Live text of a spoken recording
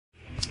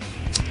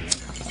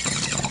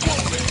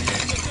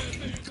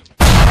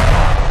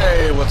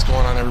What's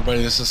going on,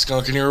 everybody? This is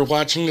Skunk, and you're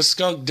watching the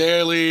Skunk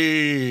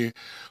Daily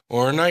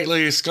or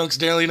Nightly, Skunk's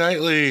Daily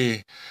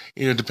Nightly.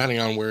 Depending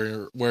on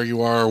where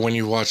you are or when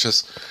you watch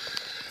this.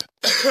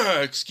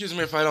 Excuse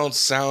me if I don't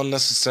sound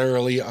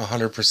necessarily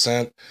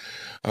 100%.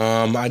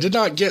 I did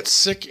not get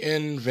sick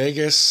in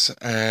Vegas,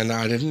 and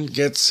I didn't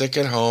get sick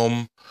at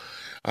home.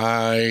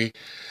 My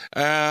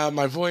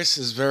voice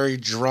is very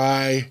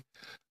dry,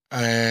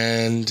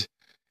 and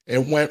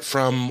it went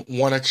from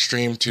one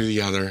extreme to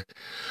the other.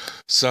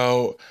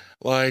 So,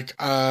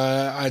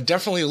 I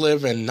definitely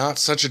live in not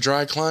such a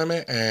dry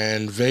climate,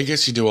 and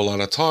Vegas, you do a lot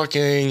of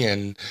talking,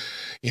 and,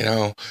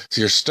 so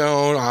you're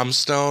stoned, I'm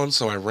stoned,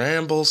 so I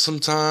ramble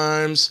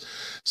sometimes.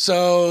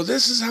 So,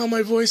 this is how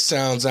my voice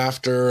sounds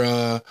after,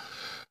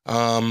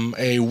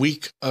 a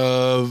week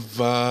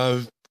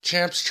of,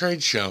 Champs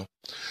Trade Show.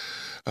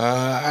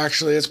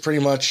 Actually, it's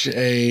pretty much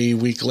a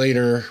week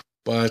later,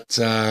 but,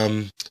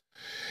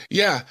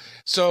 yeah,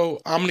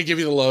 so I'm going to give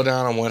you the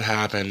lowdown on what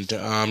happened.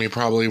 You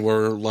probably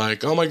were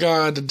like, oh my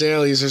god, the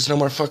dailies, there's no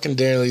more fucking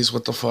dailies,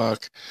 what the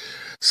fuck?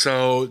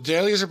 So,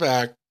 dailies are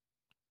back.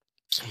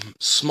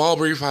 Small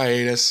brief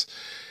hiatus,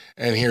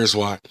 and here's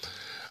why.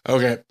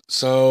 Okay,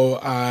 so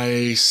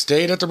I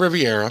stayed at the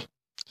Riviera.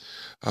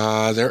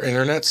 Their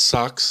internet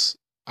sucks.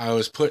 I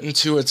was put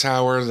into a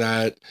tower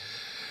that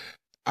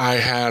I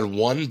had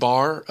one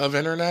bar of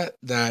internet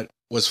that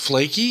was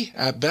flaky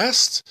at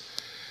best.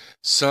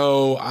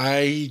 So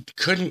I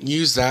couldn't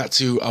use that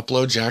to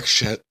upload jack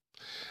shit.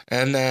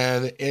 And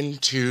then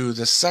into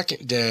the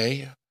second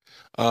day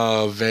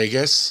of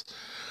Vegas,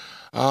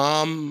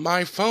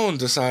 my phone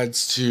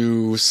decides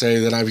to say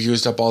that I've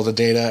used up all the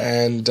data,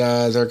 and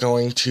they're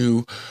going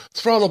to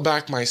throttle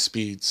back my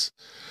speeds.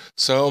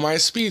 So my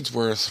speeds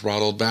were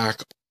throttled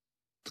back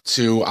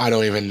to, I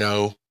don't even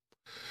know,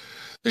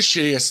 the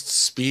shittiest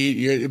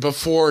speed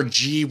before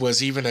G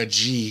was even a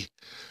G.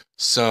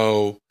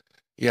 So,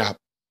 yeah.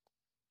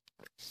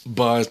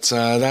 But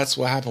that's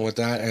what happened with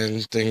that,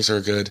 and things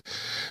are good.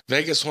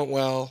 Vegas went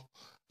well.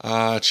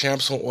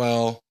 Champs went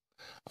well.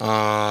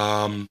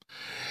 The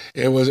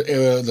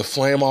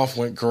flame off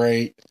went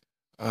great.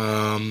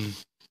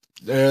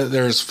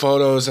 There's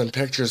photos and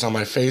pictures on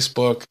my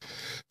Facebook,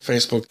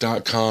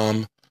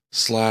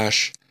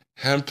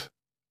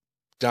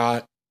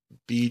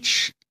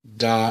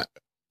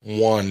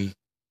 facebook.com/hemp.beach.1.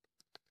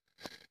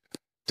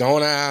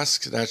 Don't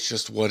ask, that's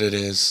just what it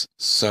is.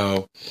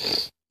 So,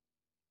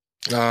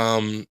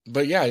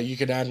 but yeah, you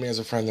could add me as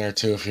a friend there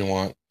too if you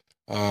want.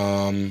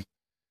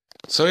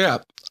 So yeah,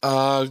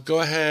 go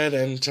ahead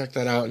and check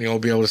that out, and you'll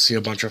be able to see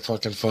a bunch of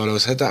fucking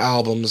photos. Hit the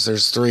albums.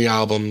 There's 3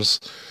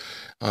 albums,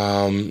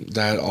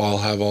 that all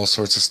have all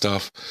sorts of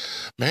stuff.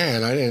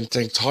 Man, I didn't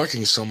think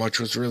talking so much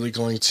was really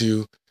going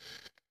to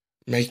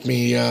make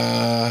me,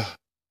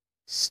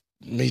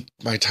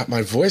 my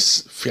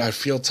voice, I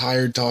feel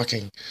tired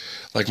talking.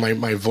 Like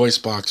my voice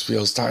box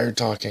feels tired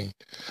talking.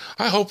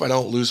 I hope I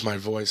don't lose my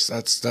voice.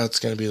 That's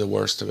going to be the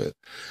worst of it.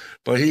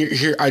 But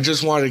here, I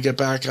just wanted to get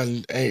back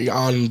on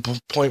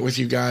point with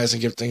you guys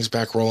and get things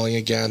back rolling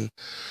again.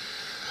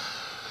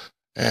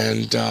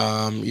 And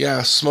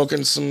yeah,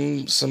 smoking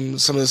some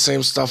of the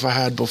same stuff I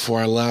had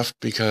before I left,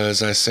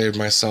 because I saved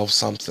myself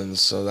something,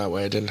 so that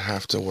way I didn't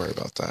have to worry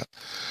about that.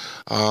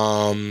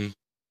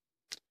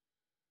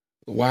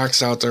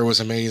 Wax out there was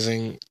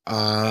amazing.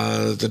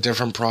 The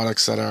different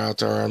products that are out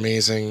there are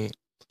amazing.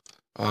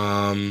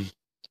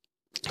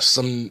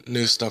 Some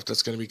new stuff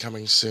that's going to be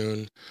coming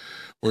soon.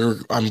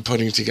 I'm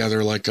putting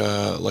together like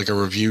a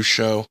review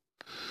show.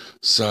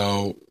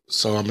 So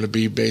I'm going to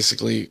be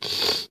basically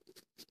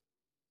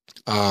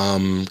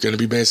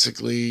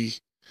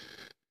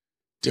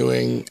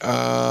doing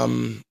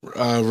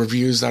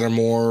reviews that are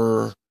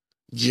more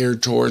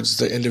geared towards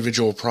the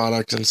individual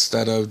product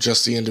instead of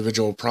just the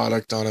individual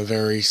product on a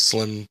very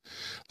slim,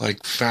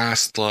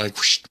 fast,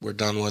 we're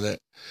done with it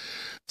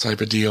type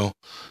of deal.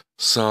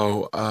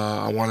 So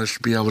I want to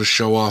be able to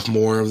show off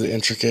more of the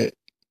intricacies,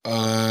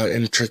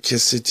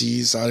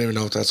 I don't even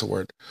know if that's a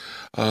word,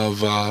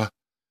 of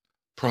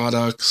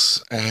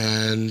products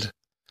and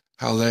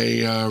how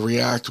they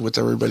react with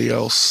everybody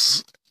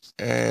else,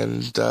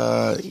 and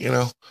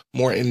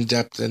more in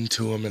depth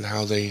into them and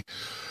how they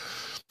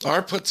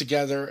are put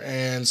together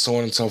and so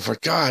on and so forth.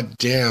 God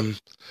damn,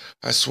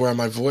 I swear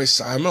my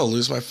voice, I'm gonna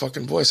lose my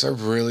fucking voice. I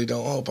really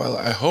don't hope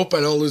I hope I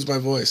don't lose my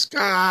voice.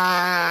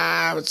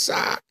 It would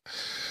suck.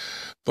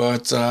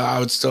 But I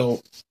would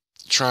still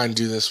try and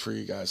do this for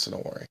you guys, so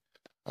don't worry.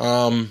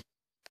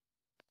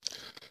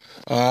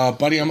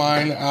 Buddy of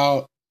mine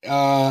out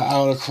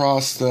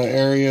across the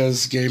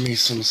areas gave me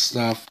some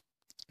stuff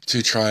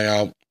to try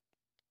out.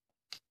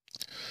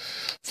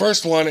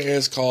 First one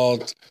is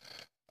called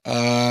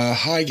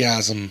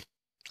Highgasm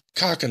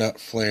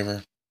coconut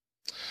flavor.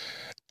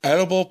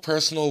 Edible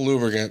personal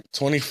lubricant,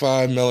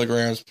 25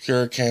 milligrams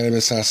pure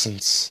cannabis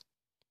essence.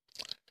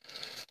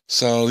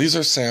 So these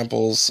are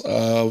samples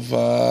of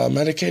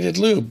medicated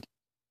lube.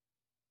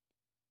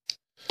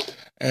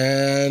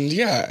 And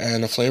yeah,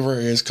 and the flavor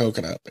is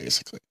coconut,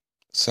 basically.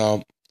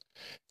 So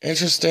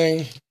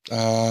Interesting.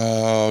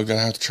 Gonna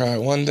have to try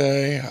it one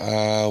day.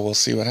 We'll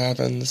see what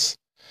happens.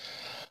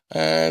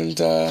 And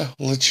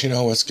let you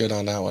know what's good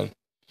on that one.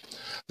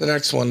 The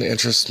next one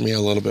interests me a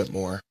little bit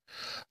more.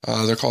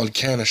 They're called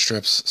Canna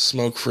Strips,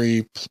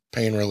 smoke-free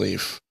pain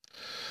relief.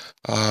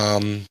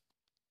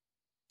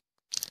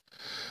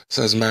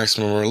 Says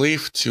maximum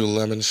relief, 2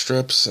 lemon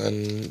strips,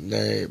 and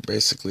they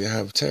basically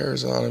have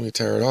tears on them. You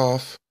tear it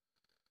off.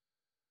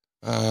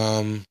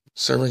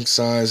 Serving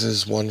size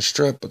is 1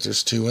 strip, but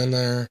there's 2 in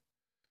there.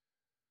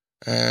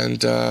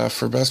 And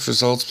for best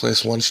results,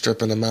 place 1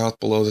 strip in the mouth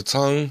below the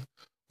tongue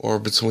or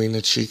between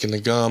the cheek and the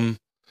gum,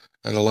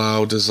 and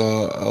allow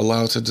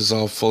to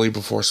dissolve fully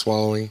before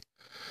swallowing.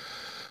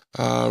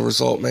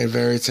 Result may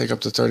vary, take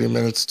up to 30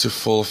 minutes to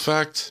full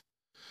effect.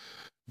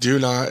 Do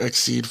not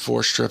exceed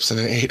 4 strips in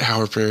an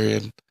 8-hour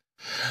period.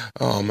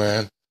 Oh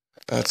man,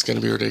 that's gonna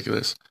be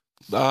ridiculous.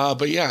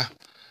 But yeah,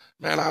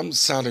 man, I'm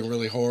sounding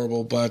really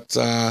horrible, but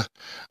I'm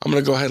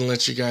gonna go ahead and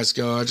let you guys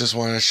go. I just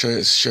want to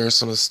share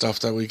some of the stuff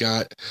that we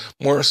got.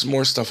 More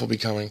stuff will be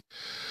coming.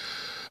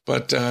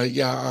 But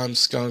yeah, I'm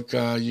Skunk.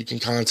 You can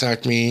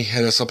contact me.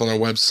 Hit us up on our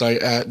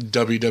website at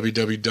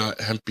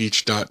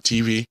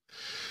www.hempbeach.tv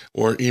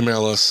or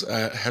email us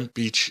at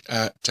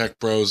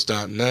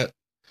hempbeach@techbros.net.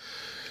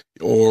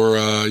 Or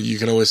you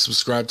can always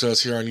subscribe to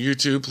us here on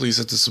YouTube. Please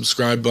hit the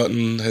subscribe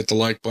button, hit the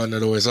like button.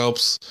 It always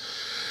helps.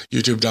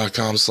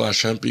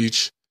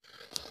 YouTube.com/hempbeach.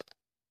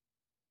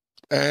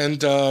 And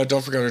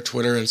don't forget our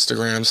Twitter,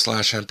 Instagram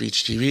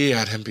 /hempbeachtv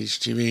at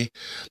hempbeachtv.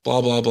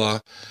 Blah, blah, blah.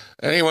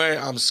 Anyway,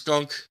 I'm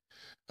Skunk.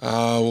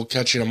 We'll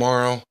catch you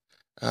tomorrow.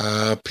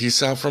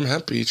 Peace out from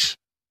Hemp Beach.